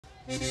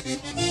Get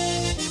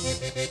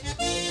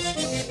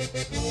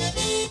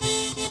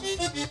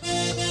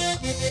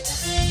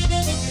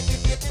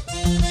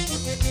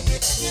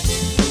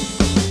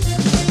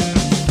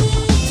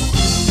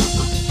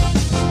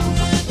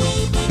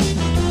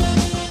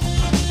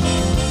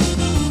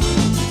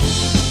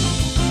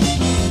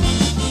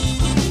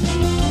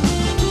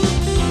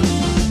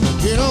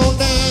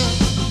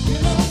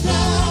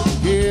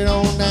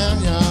on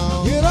down,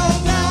 y'all.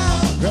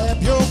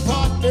 Grab your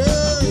partner.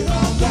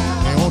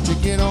 Hey, won't you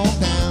get on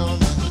down?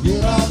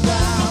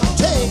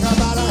 Take her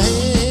by the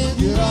hand.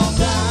 Get on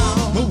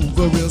down. Move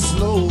her wrist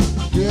along.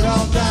 Get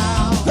on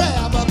down.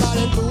 Grab her by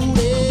the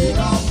booty. Get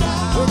on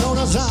down. We're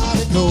gonna side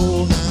it go.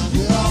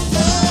 Get on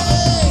down.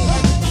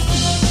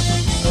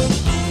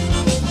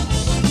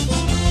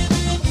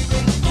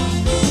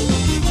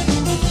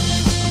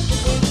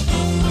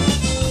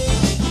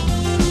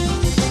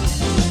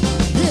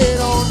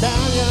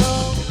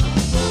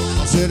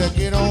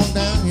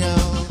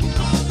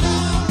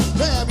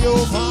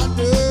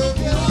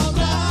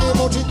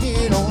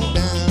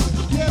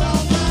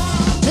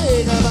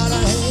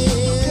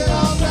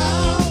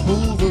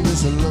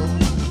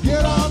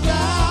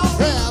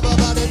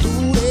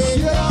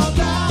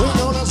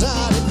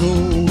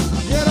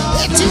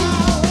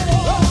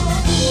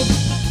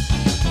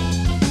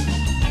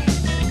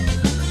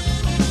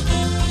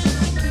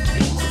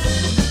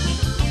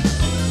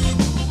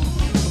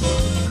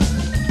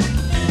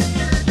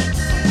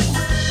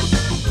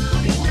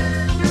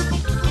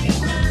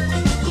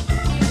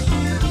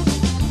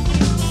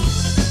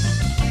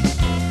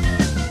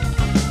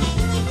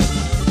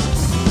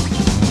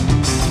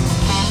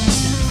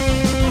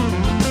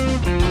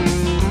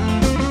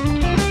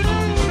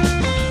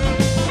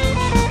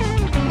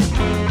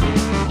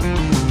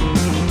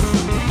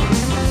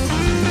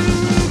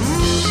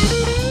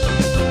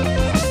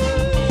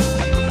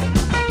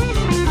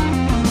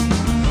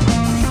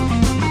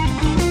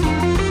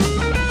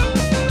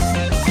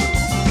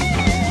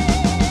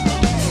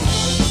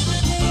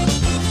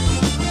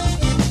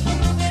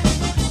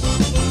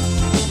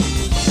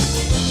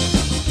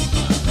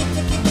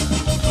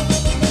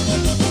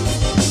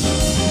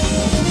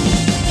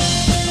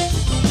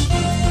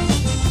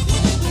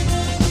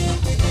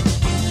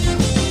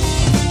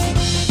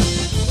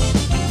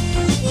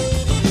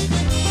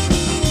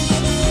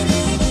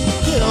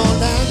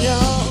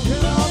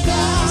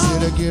 Get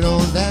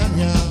on down,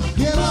 y'all.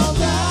 Get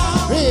on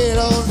down. Get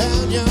on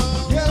down,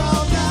 y'all. Get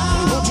on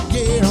down. Won't you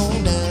get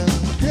on down?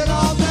 Get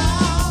on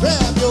down.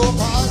 Grab your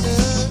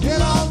partner.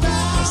 Get on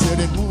down. I said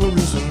it move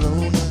is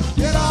alone.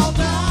 Get on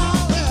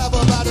down. Grab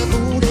her by the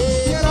booty.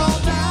 Get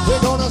on down.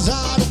 We're gonna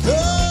side the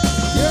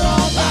curve. Get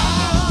on down.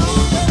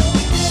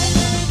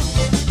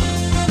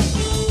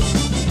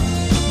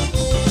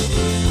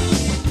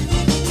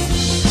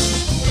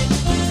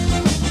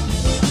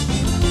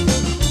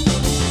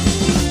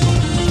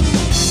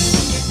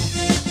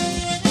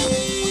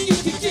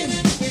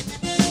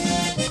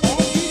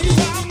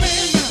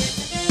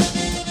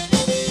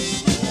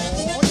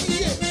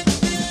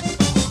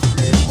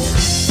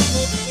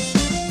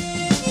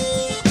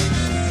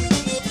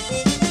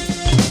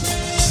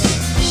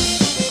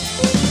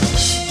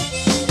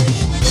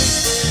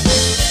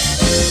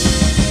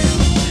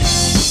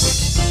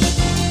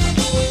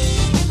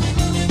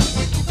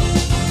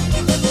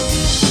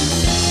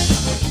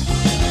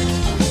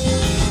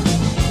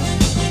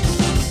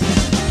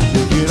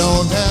 Get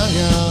on down,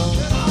 y'all.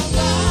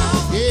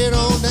 Get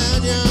on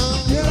down,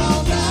 y'all. Get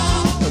on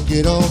down.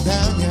 Get on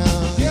down,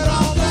 y'all. Get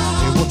on down.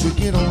 Hey, won't you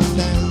get on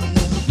down?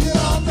 Get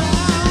on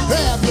down.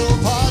 Grab your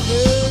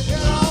partner.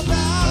 Get on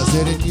down. I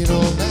said it, get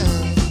on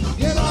down.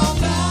 Get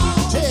on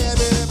down. Tell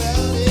me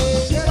about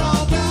it. Get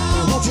on down.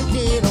 Hey, won't you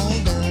get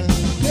on down?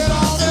 Get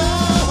on down.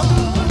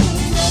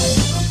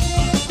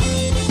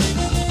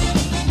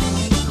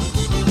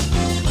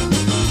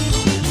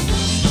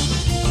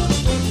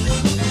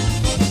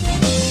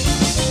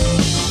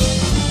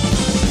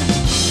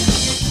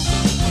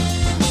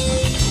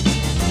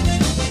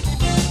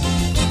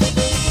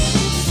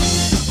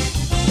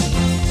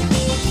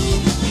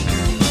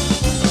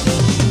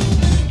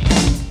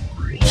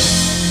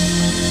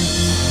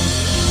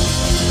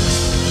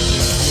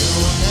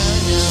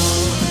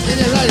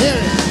 Right here.